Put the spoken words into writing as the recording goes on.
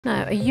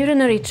Now, a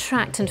urinary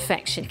tract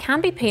infection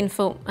can be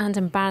painful and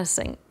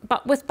embarrassing,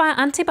 but with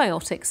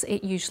antibiotics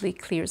it usually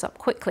clears up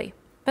quickly.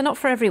 But not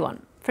for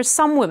everyone. For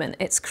some women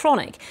it's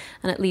chronic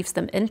and it leaves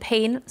them in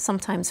pain,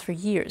 sometimes for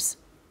years.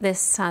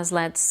 This has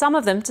led some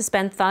of them to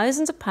spend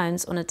thousands of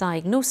pounds on a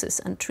diagnosis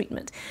and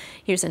treatment.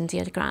 Here's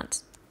India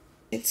Grant.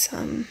 It's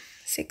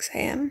 6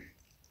 a.m.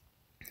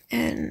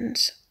 and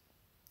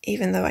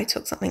even though I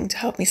took something to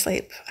help me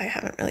sleep, I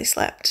haven't really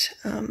slept.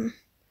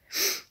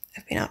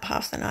 I've been up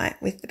half the night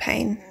with the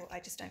pain. I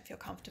just don't feel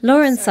comfortable.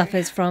 Lauren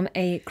suffers from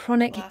a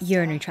chronic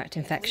urinary tract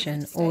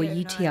infection, or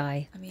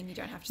UTI.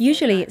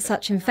 Usually,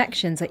 such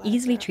infections are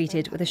easily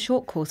treated with a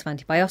short course of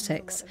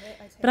antibiotics.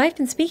 But I've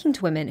been speaking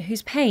to women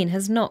whose pain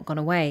has not gone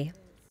away.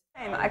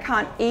 I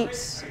can't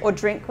eat or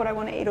drink what I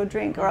want to eat or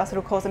drink, or else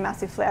it'll cause a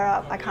massive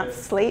flare-up. I can't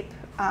sleep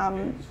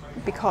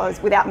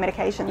because without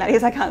medication, that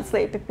is, I can't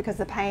sleep because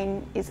the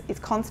pain is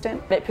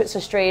constant. It puts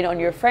a strain on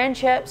your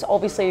friendships,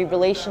 obviously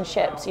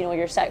relationships,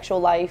 your sexual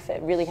life,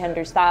 it really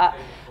hinders that.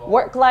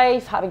 Work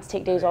life, having to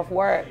take days off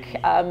work,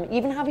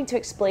 even having to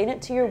explain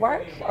it to your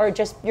work or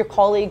just your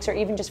colleagues or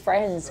even just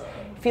friends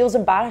feels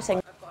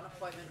embarrassing.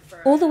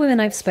 All the women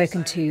I've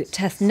spoken to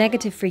test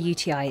negative for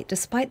UTI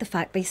despite the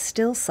fact they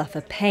still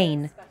suffer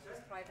pain.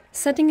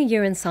 Sending a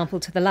urine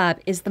sample to the lab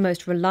is the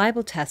most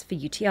reliable test for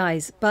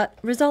UTIs, but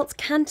results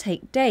can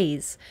take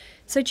days.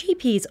 So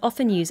GPs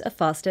often use a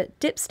faster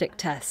dipstick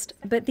test,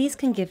 but these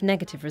can give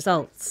negative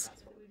results.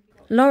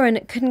 Lauren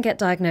couldn't get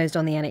diagnosed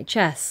on the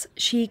NHS.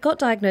 She got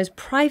diagnosed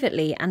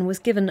privately and was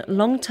given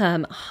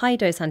long-term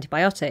high-dose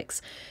antibiotics,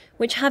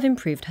 which have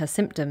improved her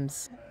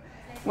symptoms.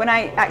 When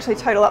I actually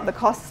total up the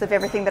costs of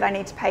everything that I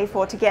need to pay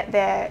for to get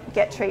there,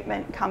 get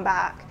treatment, come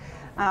back,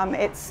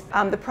 it's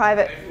the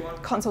private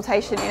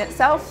consultation in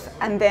itself,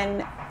 and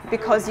then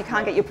because you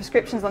can't get your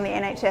prescriptions on the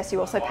NHS,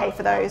 you also pay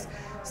for those.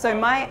 So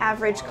my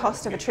average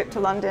cost of a trip to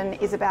London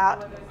is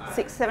about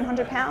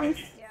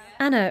 £600–700.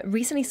 Anna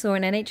recently saw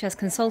an NHS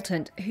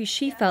consultant who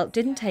she felt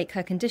didn't take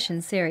her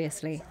condition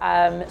seriously.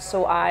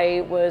 So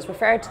I was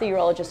referred to the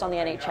urologist on the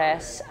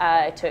NHS.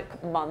 It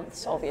took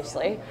months,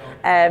 obviously,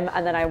 and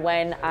then I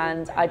went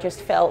and I just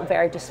felt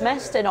very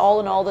dismissed. And all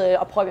in all, the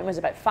appointment was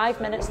about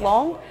 5 minutes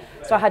long.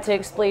 So I had to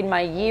explain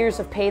my years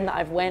of pain that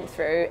I've went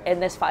through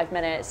in this 5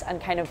 minutes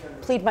and kind of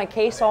plead my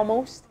case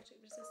almost.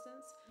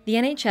 The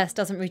NHS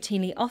doesn't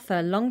routinely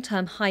offer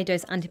long-term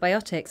high-dose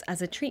antibiotics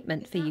as a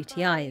treatment for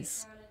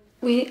UTIs.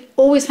 We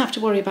always have to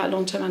worry about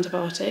long-term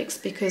antibiotics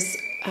because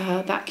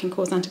that can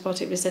cause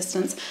antibiotic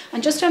resistance.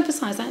 And just to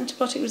emphasise, that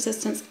antibiotic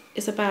resistance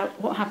is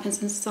about what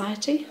happens in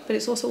society, but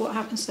it's also what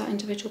happens to that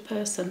individual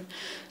person.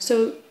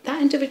 So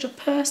that individual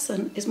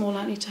person is more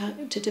likely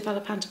to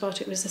develop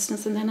antibiotic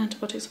resistance, and then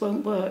antibiotics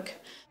won't work.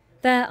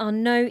 There are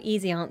no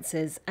easy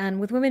answers, and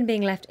with women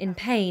being left in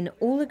pain,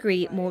 all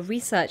agree more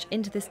research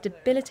into this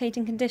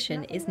debilitating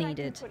condition is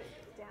needed.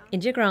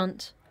 India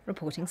Grant,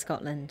 reporting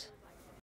Scotland.